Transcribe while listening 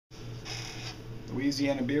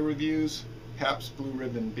Louisiana Beer Reviews. Pabst Blue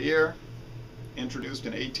Ribbon beer, introduced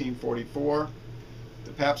in 1844.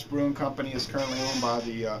 The Pabst Brewing Company is currently owned by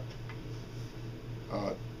the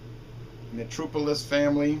Metropolis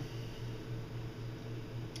family.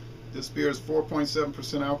 This beer is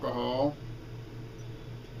 4.7% alcohol.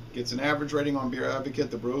 Gets an average rating on Beer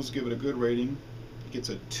Advocate. The bros give it a good rating. It gets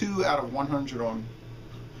a 2 out of 100 on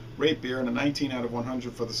Rate Beer and a 19 out of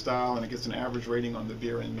 100 for the style, and it gets an average rating on the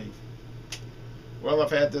Beer and Me. Well,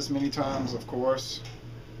 I've had this many times, of course.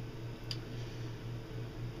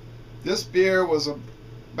 This beer was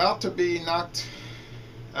about to be knocked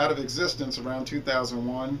out of existence around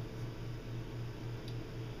 2001.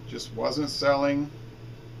 Just wasn't selling.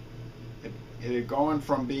 It had gone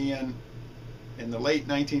from being, in the late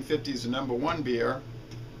 1950s, the #1 beer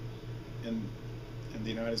in the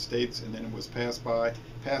United States, and then it was passed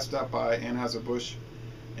up by Anheuser-Busch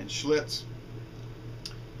and Schlitz.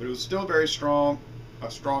 But it was still very strong, a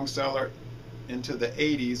strong seller into the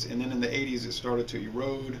 80s, and then in the 80s it started to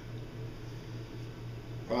erode.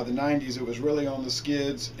 By the 90s it was really on the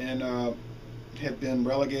skids, and had been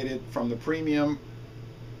relegated from the premium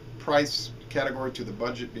price category to the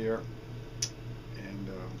budget beer. And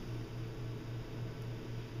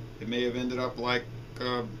it may have ended up like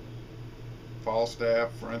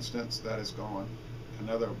Falstaff, for instance. That is gone.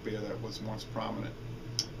 Another beer that was once prominent.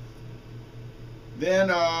 Then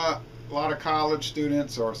a lot of college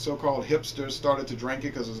students or so-called hipsters started to drink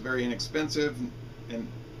it because it was very inexpensive, and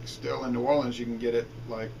still in New Orleans you can get it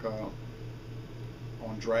like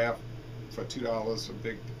on draft for $2, a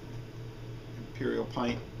big imperial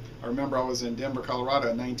pint. I remember I was in Denver, Colorado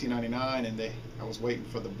in 1999, and I was waiting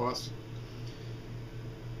for the bus,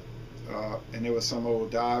 and there was some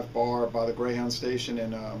old dive bar by the Greyhound station,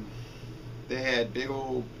 and they had big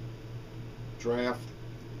old draft,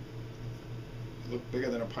 looked bigger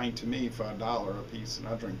than a pint to me, for $1 a piece, and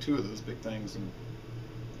I drank 2 of those big things, and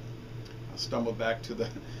I stumbled back to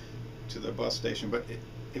the bus station. But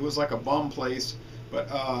it was like a bum place, but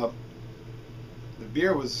the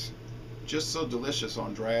beer was just so delicious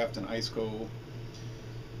on draft and ice cold.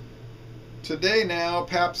 Today now,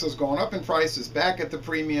 Pabst has gone up in price. It's back at the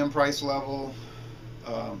premium price level.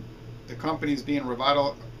 The company is being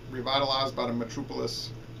revitalized by the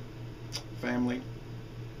Metropolis family.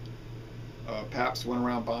 Pabst went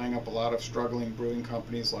around buying up a lot of struggling brewing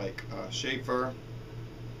companies like Schaefer,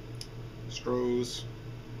 Stroh's,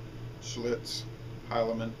 Schlitz,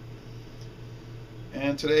 Heilemann.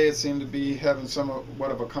 And today it seemed to be having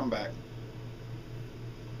somewhat of a comeback.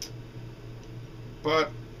 But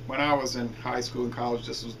when I was in high school and college,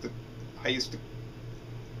 I used to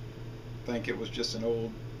think it was just an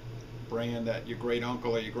old brand that your great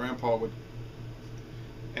uncle or your grandpa would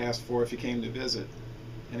ask for if you came to visit.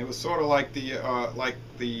 And it was sort of like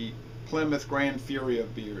the Plymouth Grand Fury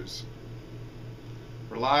of beers.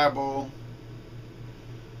 Reliable,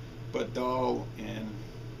 but dull and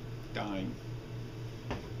dying.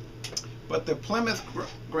 But the Plymouth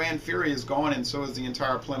Grand Fury is gone, and so is the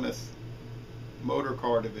entire Plymouth motor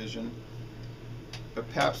car division. But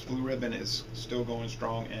Pabst Blue Ribbon is still going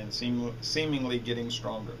strong and seemingly getting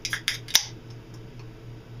stronger.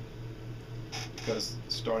 Because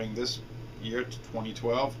starting this year,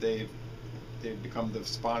 2012, they've become the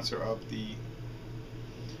sponsor of the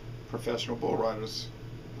Professional Bull Riders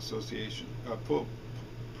Association,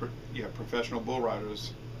 Professional Bull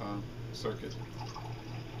Riders circuit.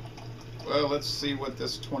 Well, let's see what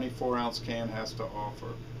this 24-ounce can has to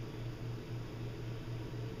offer.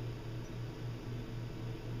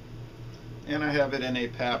 And I have it in a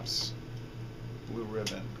Pabst Blue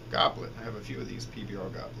Ribbon goblet. I have a few of these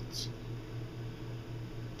PBR goblets.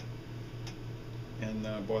 And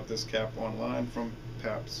I bought this cap online from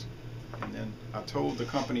Pabst. And then I told the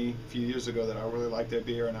company a few years ago that I really liked their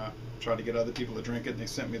beer, and I tried to get other people to drink it, and they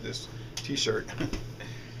sent me this t-shirt,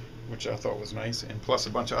 which I thought was nice, and plus a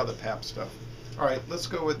bunch of other Pabst stuff. Alright, let's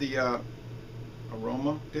go with the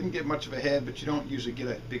aroma. Didn't get much of a head, but you don't usually get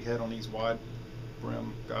a big head on these wide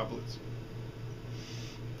brim goblets,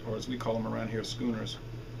 or as we call them around here, schooners.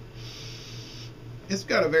 It's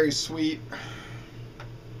got a very sweet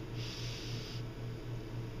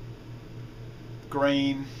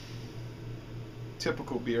grain,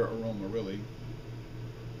 typical beer aroma, really.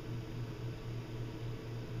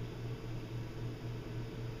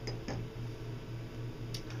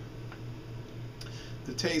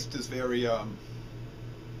 The taste is very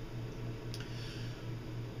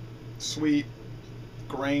sweet,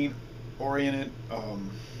 grain oriented.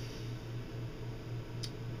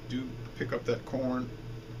 Do pick up that corn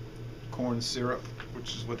syrup,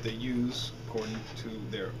 which is what they use according to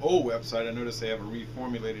their old website. I noticed they have a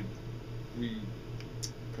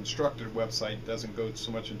constructed website doesn't go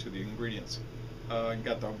so much into the ingredients. You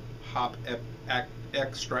got the hop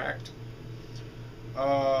extract.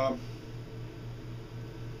 The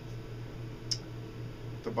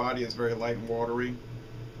body is very light and watery.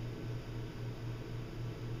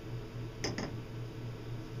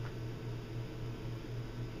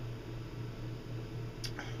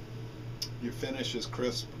 Your finish is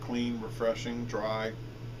crisp, clean, refreshing, dry.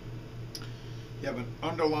 You have an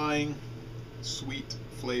underlying sweet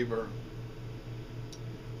flavor.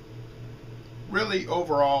 Really,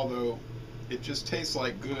 overall, though, it just tastes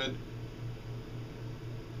like good,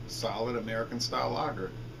 solid American style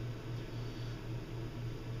lager.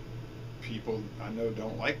 People I know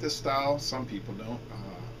don't like this style. Some people don't.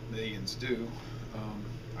 Millions do.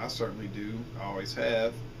 I certainly do. I always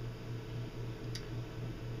have.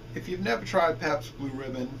 If you've never tried Pabst Blue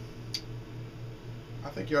Ribbon, I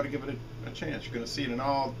think you ought to give it a chance. You're going to see it in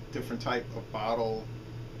all different type of bottle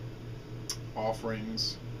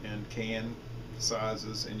offerings and can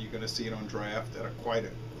sizes, and you're going to see it on draft at quite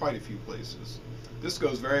a few places. This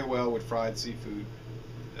goes very well with fried seafood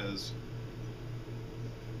as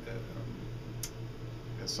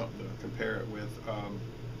something to compare it with,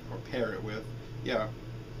 or pair it with. Yeah,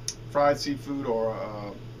 fried seafood or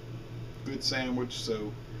a good sandwich.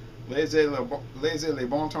 So Laissez le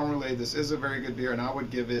bon temps rouler. This is a very good beer, and I would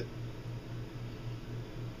give it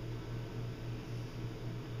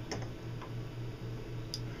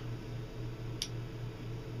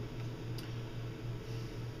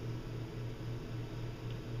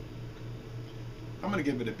I'm going to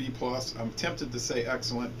give it a B+. I'm tempted to say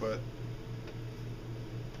excellent, but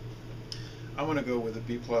I'm going to go with a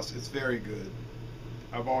B+. It's very good.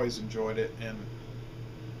 I've always enjoyed it, and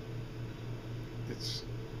it's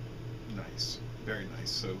nice, very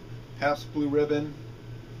nice. So Pabst Blue Ribbon,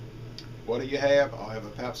 what do you have? I'll have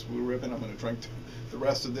a Pabst Blue Ribbon. I'm going to drink the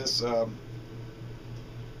rest of this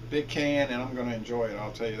big can, and I'm going to enjoy it.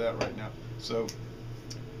 I'll tell you that right now. So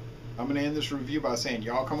I'm going to end this review by saying,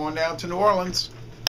 y'all come on down to New Orleans.